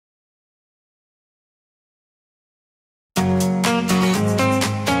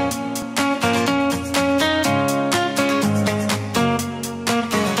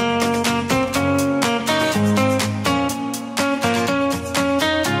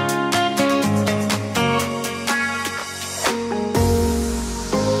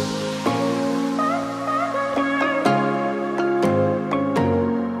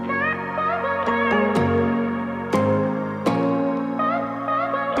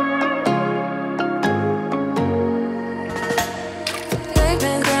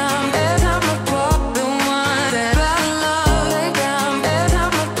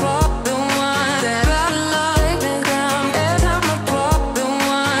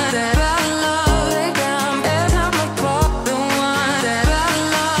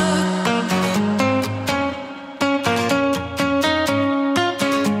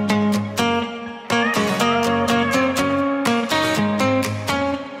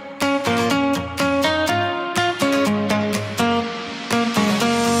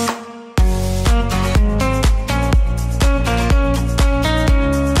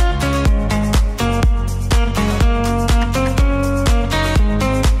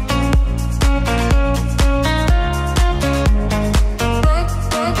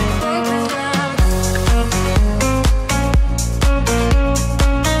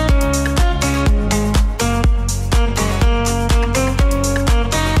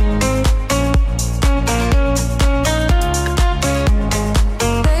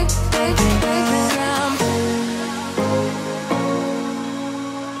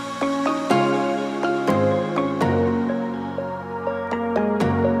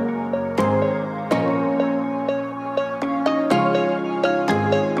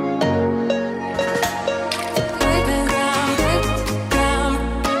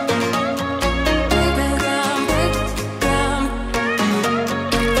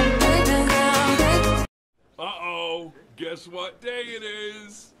Guess what day it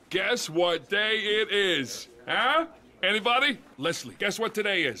is? Guess what day it is? Huh? Anybody? Leslie, guess what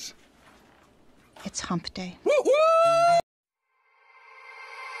today is? It's hump day. Woo woo!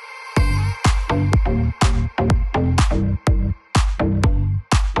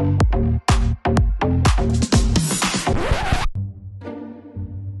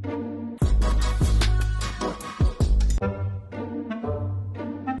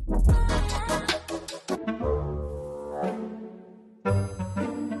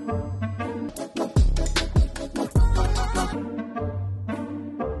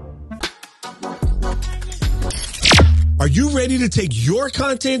 Are you ready to take your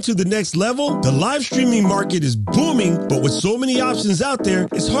content to the next level? The live streaming market is booming, but with so many options out there,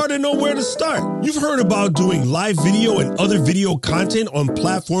 it's hard to know where to start. You've heard about doing live video and other video content on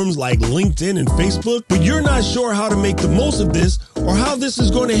platforms like LinkedIn and Facebook, but you're not sure how to make the most of this or how this is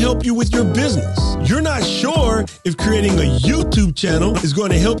going to help you with your business. You're not sure if creating a YouTube channel is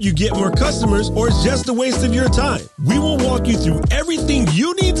going to help you get more customers or it's just a waste of your time. We will walk you through everything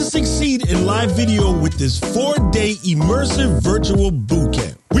you need to succeed in live video with this 4-day immersive virtual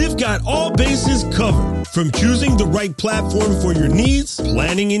bootcamp. We've got all bases covered, from choosing the right platform for your needs,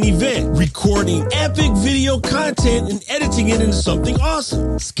 planning an event, recording epic video content and editing it into something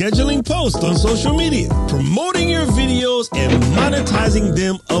awesome, scheduling posts on social media, promoting your videos, and monetizing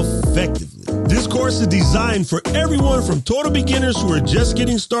them effectively. This course is designed for everyone from total beginners who are just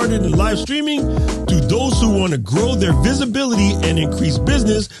getting started in live streaming to those who want to grow their visibility and increase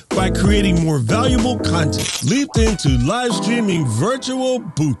business by creating more valuable content. Leap into live streaming virtual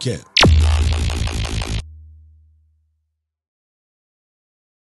bootcamp.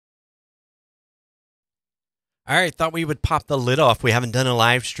 All right, thought we would pop the lid off. We haven't done a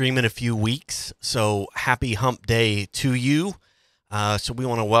live stream in a few weeks, so happy hump day to you. So we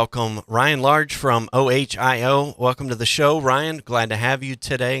want to welcome Ryan Large from OHIO. Welcome to the show, Ryan. Glad to have you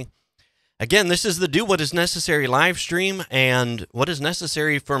today. Again, this is the Do What Is Necessary live stream, and what is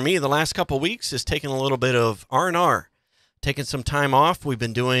necessary for me the last couple of weeks is taking a little bit of R&R, taking some time off. We've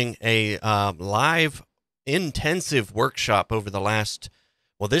been doing a live intensive workshop over the last,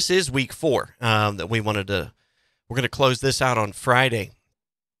 well, this is week 4 that we're going to close this out on Friday.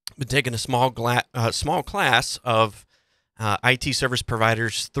 Been taking a small class of IT service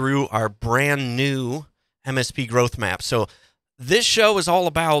providers through our brand new MSP growth map. So this show is all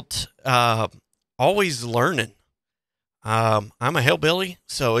about always learning. I'm a hillbilly,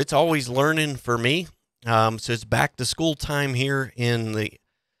 so it's always learning for me. So it's back to school time here in the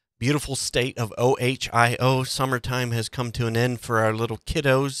beautiful state of OHIO. Summertime has come to an end for our little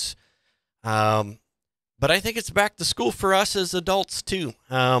kiddos. But I think it's back to school for us as adults too.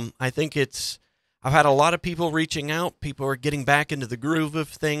 I've had a lot of people reaching out. People are getting back into the groove of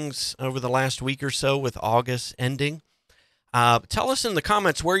things over the last week or so with August ending. Tell us in the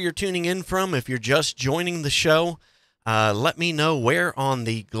comments where you're tuning in from. If you're just joining the show, let me know where on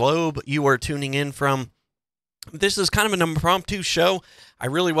the globe you are tuning in from. This is kind of an impromptu show. I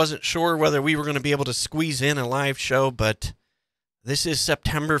really wasn't sure whether we were going to be able to squeeze in a live show, but this is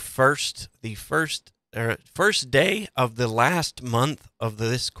September 1st, the first day of the last month of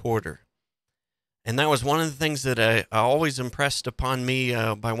this quarter. And that was one of the things that I always impressed upon me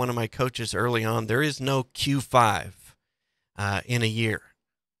by one of my coaches early on. There is no Q5 in a year.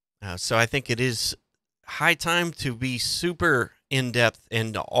 So I think it is high time to be super in-depth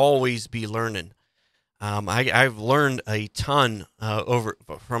and to always be learning. I've learned a ton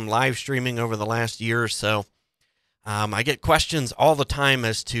from live streaming over the last year or so. I get questions all the time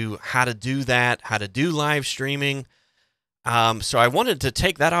as to how to do that, how to do live streaming. So I wanted to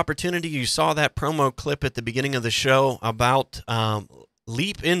take that opportunity. You saw that promo clip at the beginning of the show about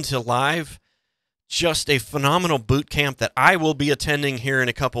Leap into Live. Just a phenomenal boot camp that I will be attending here in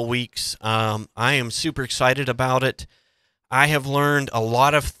a couple weeks. I am super excited about it. I have learned a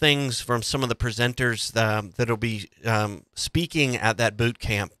lot of things from some of the presenters that will be speaking at that boot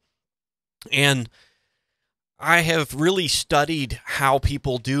camp. And I have really studied how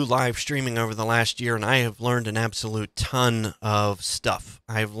people do live streaming over the last year, and I have learned an absolute ton of stuff.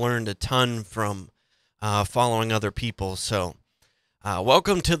 I've learned a ton from following other people. So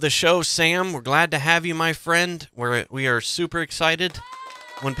welcome to the show, Sam. We're glad to have you, my friend. We are super excited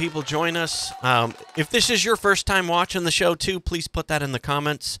when people join us. If this is your first time watching the show, too, please put that in the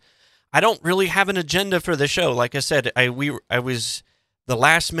comments. I don't really have an agenda for the show. Like I said, I was... The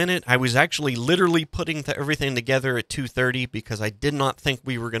last minute, I was actually literally putting everything together at 2:30 because I did not think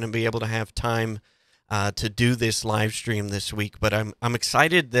we were going to be able to have time to do this live stream this week. But I'm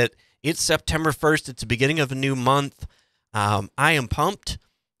excited that it's September 1st. It's the beginning of a new month. I am pumped,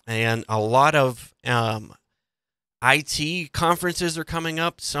 and a lot of IT conferences are coming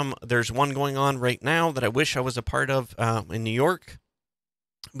up. There's one going on right now that I wish I was a part of in New York.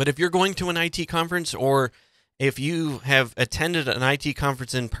 But if you're going to an IT conference, or if you have attended an IT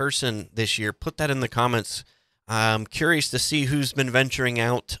conference in person this year, put that in the comments. I'm curious to see who's been venturing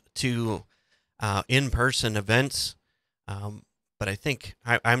out to in-person events. But I think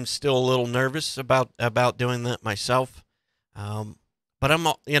I'm still a little nervous about doing that myself. But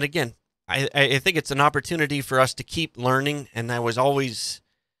and again, I think it's an opportunity for us to keep learning, and I always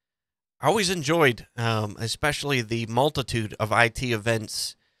enjoyed, especially the multitude of IT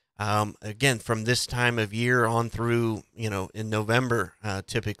events. Again, from this time of year on through, in November,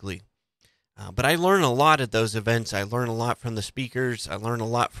 typically. But I learn a lot at those events. I learn a lot from the speakers. I learn a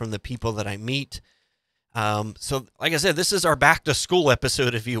lot from the people that I meet. So like I said, this is our back to school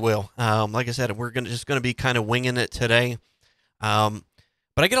episode, if you will. Like I said, we're just going to be kind of winging it today.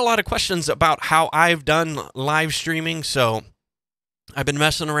 But I get a lot of questions about how I've done live streaming. So I've been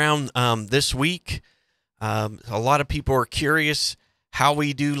messing around, this week. A lot of people are curious how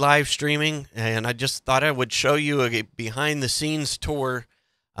we do live streaming, and I just thought I would show you a behind the scenes tour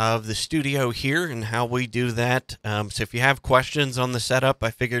of the studio here and how we do that. So if you have questions on the setup,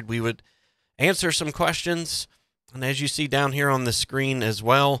 I figured we would answer some questions. And as you see down here on the screen as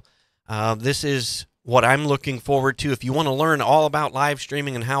well, this is what I'm looking forward to. If you want to learn all about live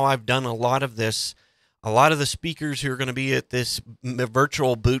streaming and how I've done a lot of this, a lot of the speakers who are going to be at this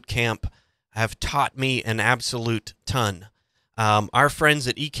virtual boot camp have taught me an absolute ton. Our friends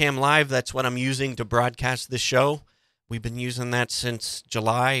at Ecamm Live, that's what I'm using to broadcast this show. We've been using that since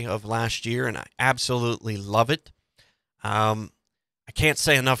July of last year, and I absolutely love it. I can't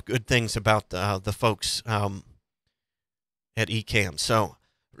say enough good things about the folks at Ecamm. So,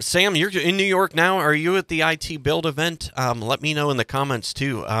 Sam, you're in New York now. Are you at the IT Build event? Let me know in the comments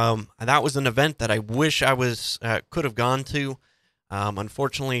too. That was an event that I wish I could have gone to.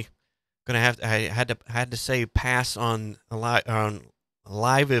 Unfortunately, I had to say pass on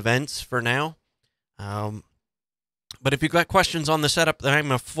live events for now. But if you've got questions on the setup,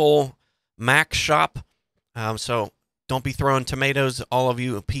 I'm a full Mac shop. So don't be throwing tomatoes, all of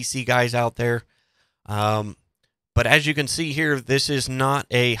you PC guys out there. But as you can see here, this is not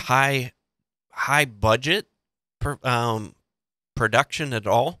a high budget production at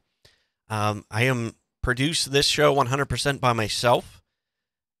all. I produce this show 100% by myself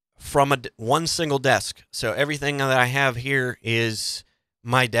from one single desk. So everything that I have here is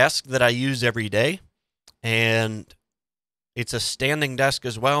my desk that I use every day, and it's a standing desk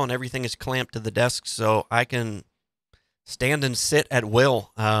as well, and everything is clamped to the desk, so I can stand and sit at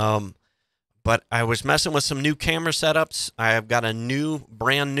will. But I was messing with some new camera setups. I have got a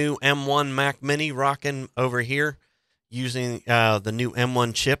brand new M1 Mac Mini rocking over here using the new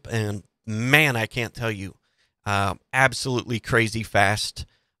M1 chip, and man, I can't tell you, absolutely crazy fast.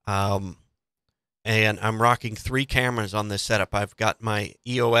 And I'm rocking 3 cameras on this setup. I've got my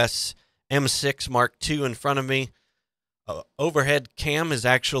EOS M6 Mark II in front of me. Overhead cam is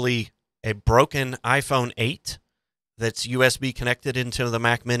actually a broken iPhone 8 that's USB connected into the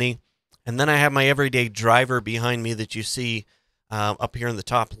Mac Mini. And then I have my everyday driver behind me that you see up here in the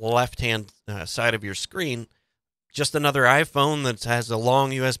top left-hand side of your screen. Just another iPhone that has a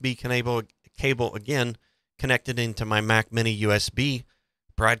long USB cable again, connected into my Mac Mini USB,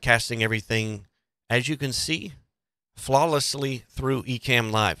 broadcasting everything, as you can see, flawlessly through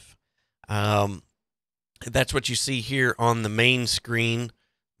Ecamm Live. That's what you see here on the main screen.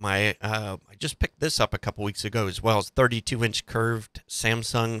 I just picked this up a couple weeks ago as well. It's 32-inch curved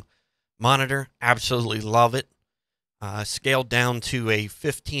Samsung monitor. Absolutely love it. Scaled down to a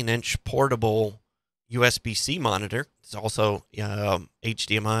 15-inch portable USB-C monitor. It's also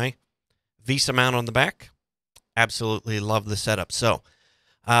HDMI. VESA mount on the back. Absolutely love the setup. So,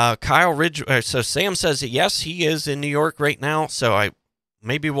 so Sam says that yes, he is in New York right now. So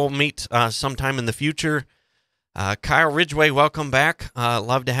maybe we'll meet sometime in the future. Kyle Ridgway, welcome back.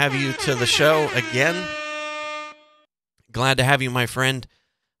 Love to have you to the show again. Glad to have you, my friend.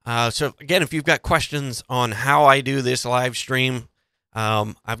 So again, if you've got questions on how I do this live stream,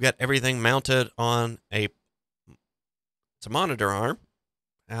 I've got everything mounted on it's a monitor arm.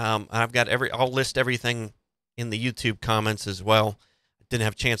 I've got I'll list everything in the YouTube comments as well. I didn't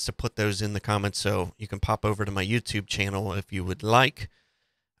have a chance to put those in the comments, so you can pop over to my YouTube channel if you would like.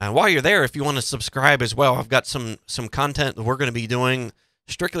 While you're there, if you want to subscribe as well, I've got some content that we're going to be doing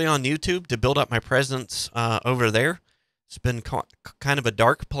strictly on YouTube to build up my presence over there. It's been kind of a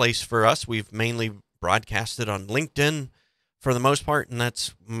dark place for us. We've mainly broadcasted on LinkedIn for the most part, and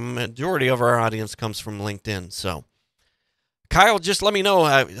that's majority of our audience comes from LinkedIn. So, Kyle, just let me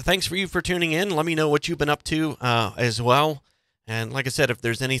know. Thanks for you for tuning in. Let me know what you've been up to as well. And like I said, if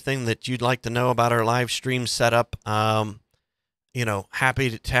there's anything that you'd like to know about our live stream setup, you know,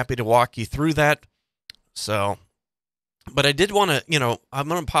 happy to walk you through that. So, but I did want to, you know, I'm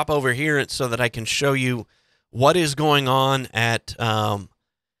going to pop over here so that I can show you what is going on at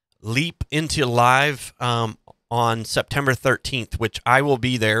Leap Into Live on September 13th, which I will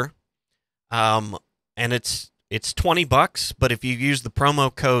be there. And it's $20, but if you use the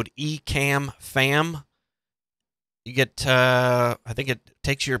promo code ECAMFAM, you get, I think it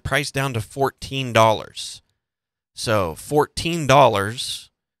takes your price down to $14. So $14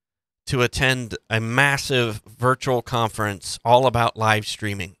 to attend a massive virtual conference all about live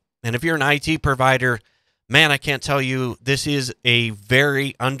streaming. And if you're an IT provider, man, I can't tell you, this is a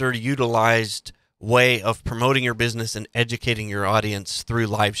very underutilized way of promoting your business and educating your audience through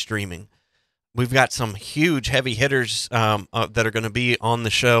live streaming. We've got some huge heavy hitters that are going to be on the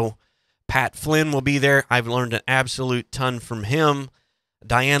show. Pat Flynn will be there. I've learned an absolute ton from him.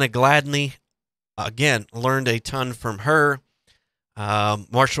 Diana Gladney, again, learned a ton from her.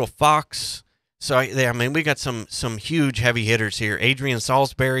 Marshall Fox. So, I mean, we got some huge heavy hitters here. Adrian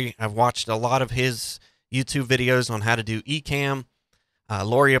Salisbury, I've watched a lot of his YouTube videos on how to do eCam.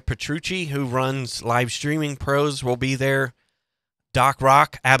 Loria Petrucci, who runs Live Streaming Pros, will be there. Doc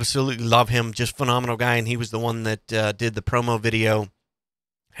Rock, absolutely love him. Just phenomenal guy, and he was the one that did the promo video.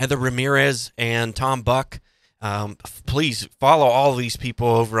 Heather Ramirez and Tom Buck. Please follow all these people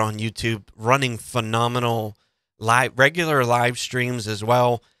over on YouTube, running phenomenal regular live streams as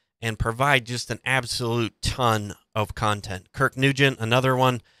well, and provide just an absolute ton of content. Kirk Nugent, another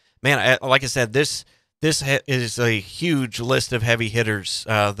one. Man, like I said, this is a huge list of heavy hitters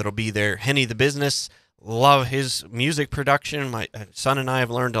that'll be there. Henny the Business, love his music production. My son and I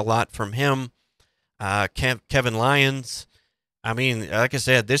have learned a lot from him. Kevin Lyons. I mean, like I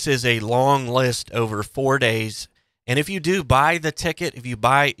said, this is a long list over 4 days. And if you do buy the ticket,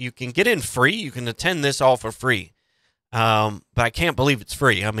 you can get in free. You can attend this all for free. But I can't believe it's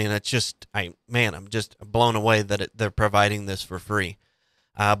free. I mean, it's just, I'm just blown away that they're providing this for free.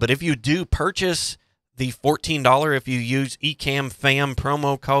 But if you do purchase the $14, if you use ECAMFAM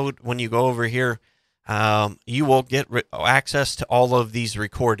promo code when you go over here, you will get access to all of these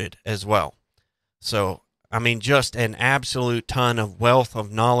recorded as well. So, I mean, just an absolute ton of wealth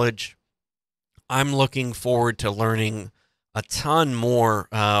of knowledge. I'm looking forward to learning a ton more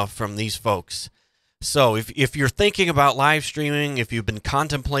from these folks. So if you're thinking about live streaming, if you've been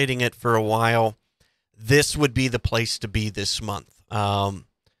contemplating it for a while, this would be the place to be this month.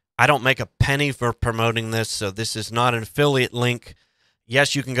 I don't make a penny for promoting this, so this is not an affiliate link.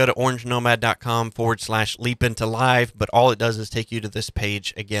 Yes, you can go to orangenomad.com/leapintolive, but all it does is take you to this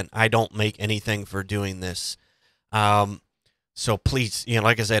page. Again, I don't make anything for doing this. So please,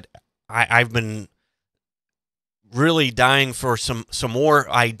 like I said, I've been really dying for some more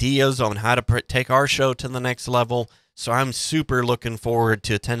ideas on how to take our show to the next level. So I'm super looking forward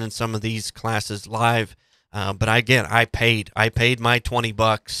to attending some of these classes live. But again, I paid my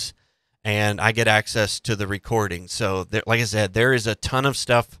 $20 and I get access to the recording. So there, like I said, there is a ton of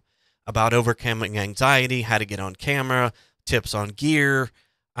stuff about overcoming anxiety, how to get on camera, tips on gear.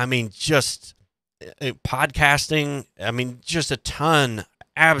 I mean, just podcasting. I mean, just a ton,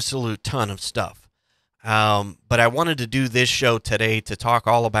 absolute ton of stuff. But I wanted to do this show today to talk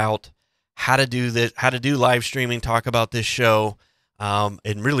all about how to do this, how to do live streaming, talk about this show,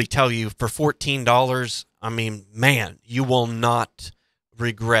 and really tell you for $14, I mean, man, you will not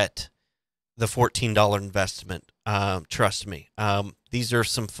regret the $14 investment. Trust me. These are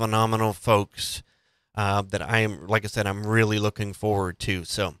some phenomenal folks that like I said, I'm really looking forward to.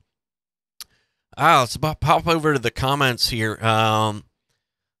 So, let's pop over to the comments here.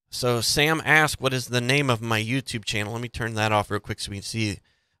 So Sam asked, what is the name of my YouTube channel? Let me turn that off real quick so we can see.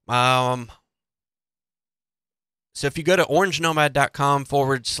 So if you go to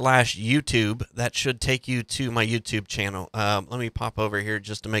orangenomad.com/YouTube, that should take you to my YouTube channel. Let me pop over here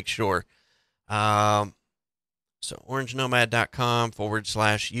just to make sure. So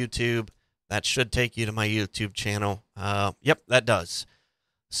orangenomad.com/YouTube, that should take you to my YouTube channel. Yep, that does.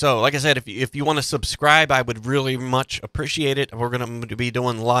 So, like I said, if you want to subscribe, I would really much appreciate it. We're going to be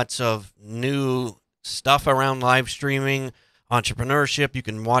doing lots of new stuff around live streaming, entrepreneurship. You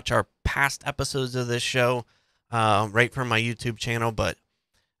can watch our past episodes of this show right from my YouTube channel. But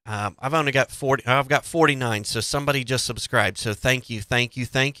I've only got 40. I've got 49. So somebody just subscribed. So thank you, thank you,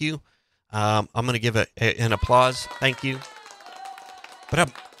 thank you. I'm going to give an applause. Thank you.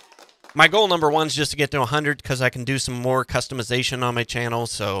 But my goal number one is just to get to 100 because I can do some more customization on my channel.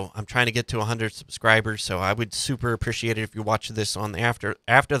 So I'm trying to get to 100 subscribers. So I would super appreciate it if you watch this on the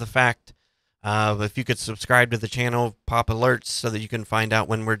after the fact. If you could subscribe to the channel, pop alerts so that you can find out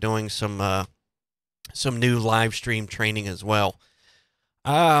when we're doing some new live stream training as well.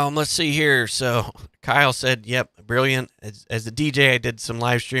 Let's see here. So Kyle said, yep, brilliant. As a DJ, I did some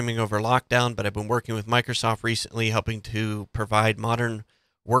live streaming over lockdown, but I've been working with Microsoft recently, helping to provide modern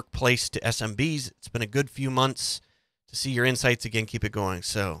workplace to SMBs. It's been a good few months to see your insights again. Keep it going.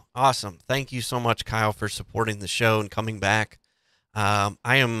 So awesome. Thank you so much, Kyle, for supporting the show and coming back. I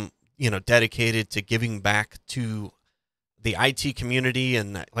am, dedicated to giving back to the IT community.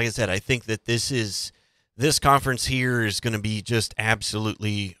 And like I said, I think that this conference here is going to be just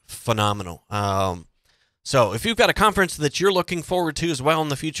absolutely phenomenal. So if you've got a conference that you're looking forward to as well in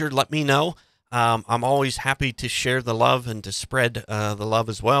the future, let me know. I'm always happy to share the love and to spread the love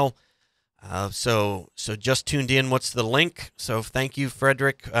as well. So just tuned in. What's the link? So thank you,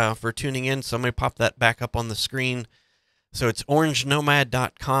 Frederick, for tuning in. So I'm going to pop that back up on the screen. So it's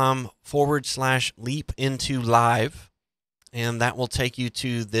orangenomad.com/leap into live. And that will take you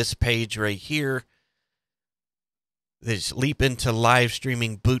to this page right here. This Leap into Live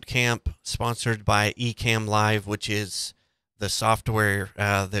Streaming Bootcamp, sponsored by Ecamm Live, which is the software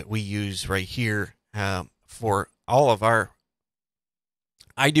that we use right here for all of our...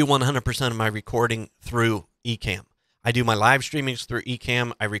 I do 100% of my recording through Ecamm. I do my live streamings through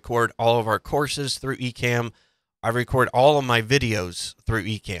Ecamm. I record all of our courses through Ecamm. I record all of my videos through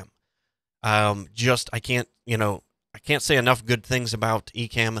Ecamm. I can't say enough good things about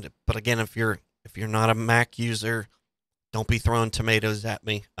Ecamm. But again, if you're not a Mac user, don't be throwing tomatoes at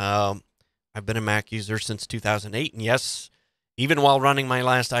me. I've been a Mac user since 2008, and yes, even while running my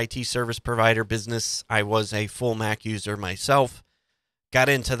last IT service provider business, I was a full Mac user myself. Got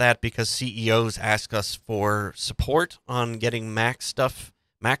into that because CEOs ask us for support on getting Mac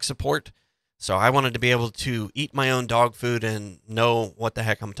support. So I wanted to be able to eat my own dog food and know what the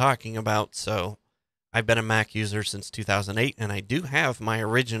heck I'm talking about. So I've been a Mac user since 2008, and I do have my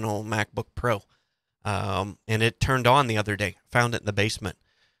original MacBook Pro. And it turned on the other day. Found it in the basement.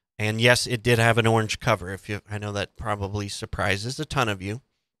 And yes, it did have an orange cover. I know that probably surprises a ton of you.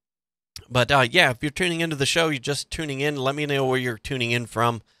 But yeah, if you're tuning into the show, you're just tuning in, let me know where you're tuning in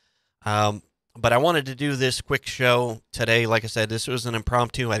from. But I wanted to do this quick show today. Like I said, this was an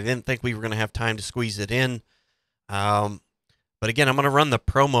impromptu. I didn't think we were going to have time to squeeze it in. But again, I'm going to run the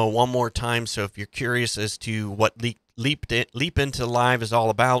promo one more time. So if you're curious as to what Leap into Live is all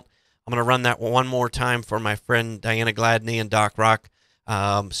about, I'm going to run that one more time for my friend Diana Gladney and Doc Rock.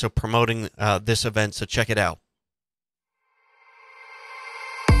 So promoting this event, so check it out.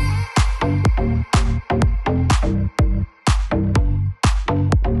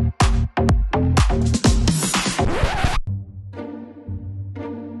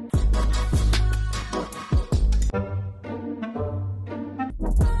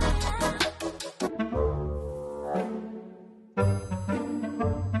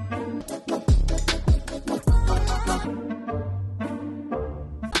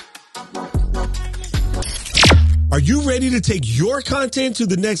 Are you ready to take your content to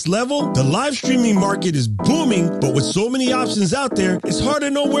the next level? The live streaming market is booming, but with so many options out there, it's hard to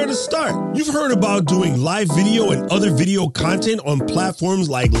know where to start. You've heard about doing live video and other video content on platforms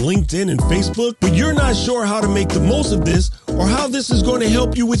like LinkedIn and Facebook, but you're not sure how to make the most of this or how this is going to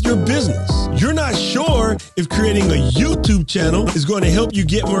help you with your business. You're not sure if creating a YouTube channel is going to help you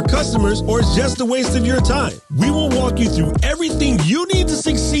get more customers or it's just a waste of your time. We will walk you through everything you need to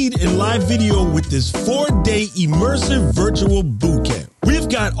succeed in live video with this 4-day immersive virtual bootcamp. We've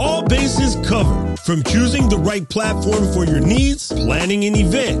got all bases covered, from choosing the right platform for your needs, planning an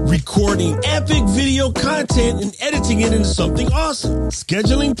event, recording epic video content and editing it into something awesome,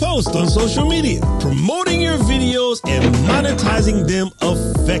 scheduling posts on social media, promoting your videos, and monetizing them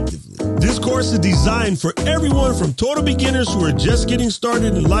effectively. This course is designed for everyone from total beginners who are just getting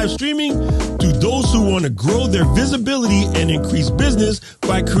started in live streaming to those who want to grow their visibility and increase business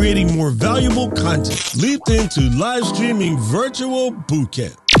by creating more valuable content. Leap into live streaming virtual bootcamp.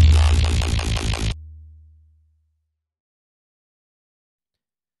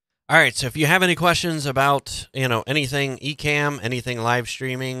 All right, so if you have any questions about, anything Ecamm, anything live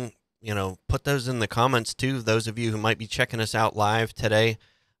streaming, put those in the comments too. Those of you who might be checking us out live today.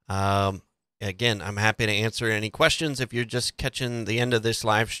 Again, I'm happy to answer any questions if you're just catching the end of this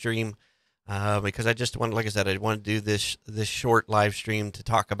live stream, because I just want, like I said, I want to do this short live stream to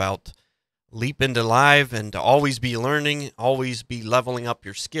talk about Leap into Live and to always be learning, always be leveling up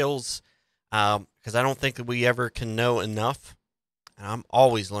your skills, because I don't think that we ever can know enough. And I'm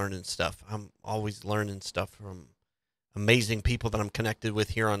always learning stuff. I'm always learning stuff from amazing people that I'm connected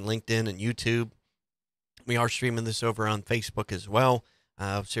with here on LinkedIn and YouTube. We are streaming this over on Facebook as well.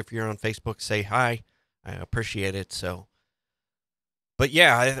 So if you're on Facebook, say hi. I appreciate it. So, but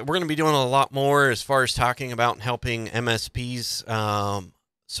yeah, we're going to be doing a lot more as far as talking about and helping MSPs.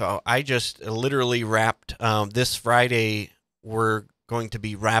 So I just literally wrapped this Friday. We're going to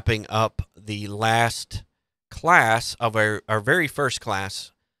be wrapping up the last class of our very first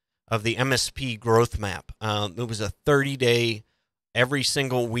class of the MSP growth map. It was a 30-day, every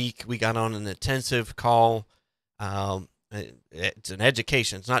single week we got on an intensive call. It's an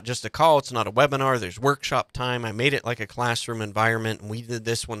education. It's not just a call. It's not a webinar. There's workshop time. I made it like a classroom environment, and we did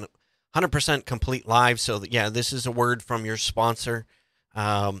this one 100% complete live. So that, yeah, this is a word from your sponsor.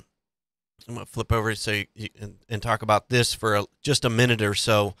 I'm going to flip over and talk about this for just a minute or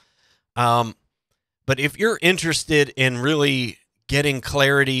so. But if you're interested in really getting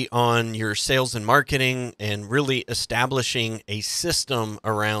clarity on your sales and marketing and really establishing a system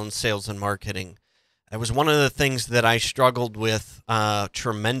around sales and marketing, that was one of the things that I struggled with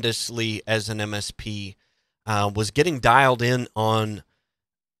tremendously as an MSP, was getting dialed in on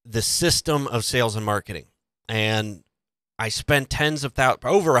the system of sales and marketing. And I spent over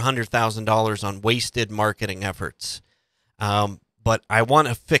 $100,000 on wasted marketing efforts. But I want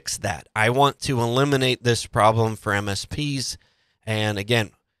to fix that. I want to eliminate this problem for MSPs. And again,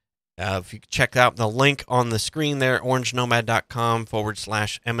 if you check out the link on the screen there,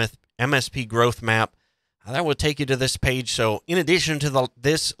 orangenomad.com/MSP growth map, that will take you to this page. So in addition to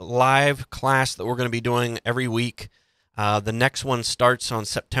this live class that we're going to be doing every week, the next one starts on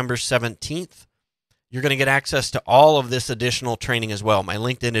September 17th. You're going to get access to all of this additional training as well. My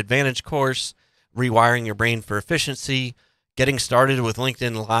LinkedIn Advantage course, Rewiring Your Brain for Efficiency, Getting Started with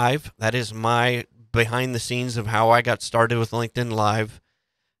LinkedIn Live. That is my behind the scenes of how I got started with LinkedIn Live.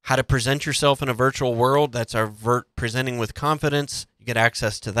 How to present yourself in a virtual world. That's our Presenting with Confidence. You get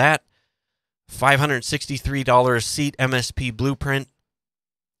access to that. $563 seat MSP blueprint.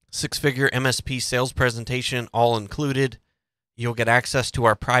 6-figure MSP sales presentation, all included. You'll get access to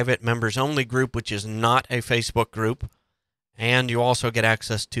our private members only group, which is not a Facebook group. And you also get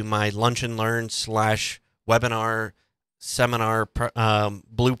access to my Lunch and Learn / webinar seminar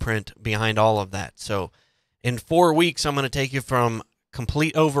blueprint behind all of that. So in 4 weeks, I'm going to take you from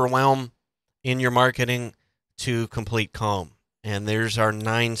complete overwhelm in your marketing to complete calm. And there's our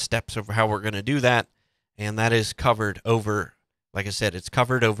 9 steps of how we're going to do that. And that is covered over, like I said, it's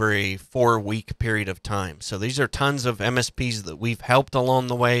covered over a 4-week period of time. So these are tons of MSPs that we've helped along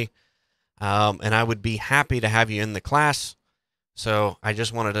the way. And I would be happy to have you in the class. So I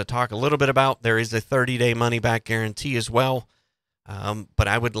just wanted to talk a little bit about, there is a 30-day money-back guarantee as well. But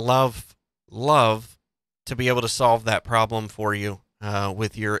I would love to be able to solve that problem for you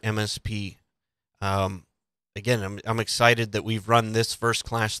with your MSP. Again, I'm excited that we've run this first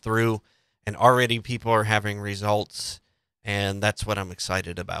class through, and already people are having results, and that's what I'm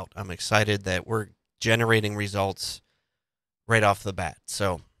excited about. I'm excited that we're generating results right off the bat.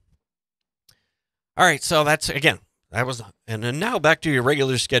 So, all right, so that's, again, that was, and then now back to your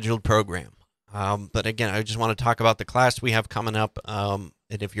regular scheduled program. But again, I just want to talk about the class we have coming up. And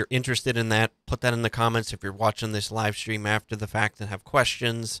if you're interested in that, put that in the comments. If you're watching this live stream after the fact and have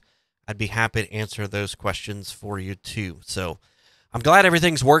questions, I'd be happy to answer those questions for you too. So I'm glad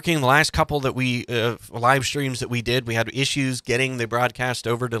everything's working. The last couple that we live streams that we did, we had issues getting the broadcast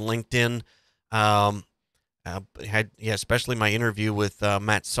over to LinkedIn. Especially my interview with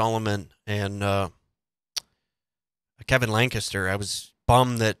Matt Solomon and Kevin Lancaster. I was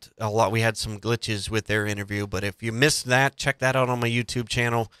bummed that we had some glitches with their interview, but if you missed that, check that out on my YouTube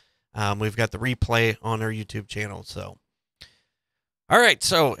channel. We've got the replay on our YouTube channel. So, all right.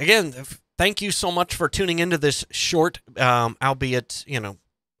 So again, thank you so much for tuning into this short, albeit, a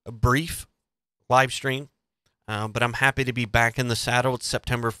brief live stream. But I'm happy to be back in the saddle. It's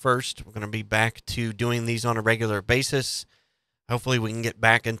September 1st. We're going to be back to doing these on a regular basis. Hopefully we can get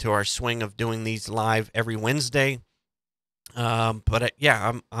back into our swing of doing these live every Wednesday. But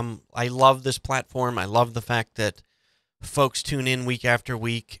I love this platform. I love the fact that folks tune in week after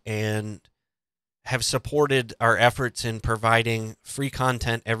week and have supported our efforts in providing free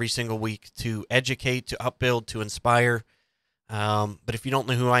content every single week to educate, to upbuild, to inspire. But if you don't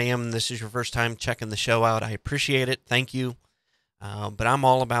know who I am, this is your first time checking the show out, I appreciate it. Thank you. But I'm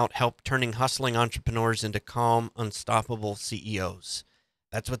all about turning hustling entrepreneurs into calm, unstoppable CEOs.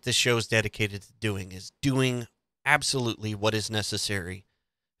 That's what this show is dedicated to doing, is doing absolutely what is necessary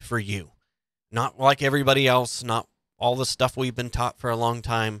for you. Not like everybody else, not all the stuff we've been taught for a long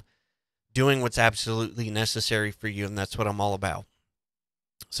time, doing what's absolutely necessary for you, and that's what I'm all about.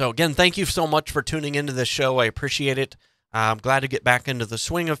 So again, thank you so much for tuning into this show. I appreciate it. I'm glad to get back into the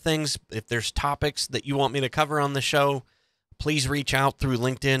swing of things. If there's topics that you want me to cover on the show, please reach out through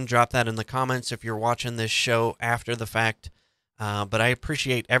LinkedIn. Drop that in the comments if you're watching this show after the fact. But I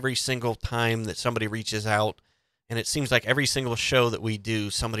appreciate every single time that somebody reaches out. And it seems like every single show that we do,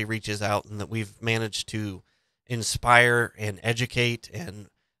 somebody reaches out and that we've managed to inspire and educate and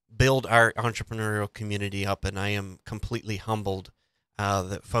build our entrepreneurial community up. And I am completely humbled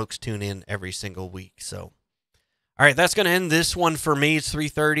that folks tune in every single week. So, all right, that's going to end this one for me. It's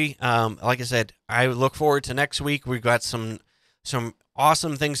 3:30. Like I said, I look forward to next week. We've got some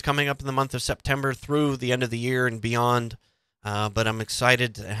awesome things coming up in the month of September through the end of the year and beyond. But I'm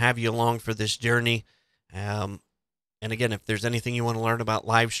excited to have you along for this journey. And again, if there's anything you want to learn about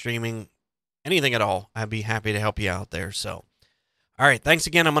live streaming, anything at all, I'd be happy to help you out there. So, all right, thanks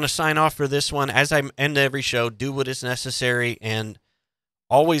again. I'm going to sign off for this one. As I end every show, do what is necessary, and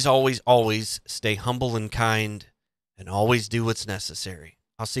always, always, always stay humble and kind, and always do what's necessary.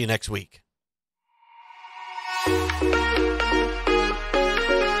 I'll see you next week.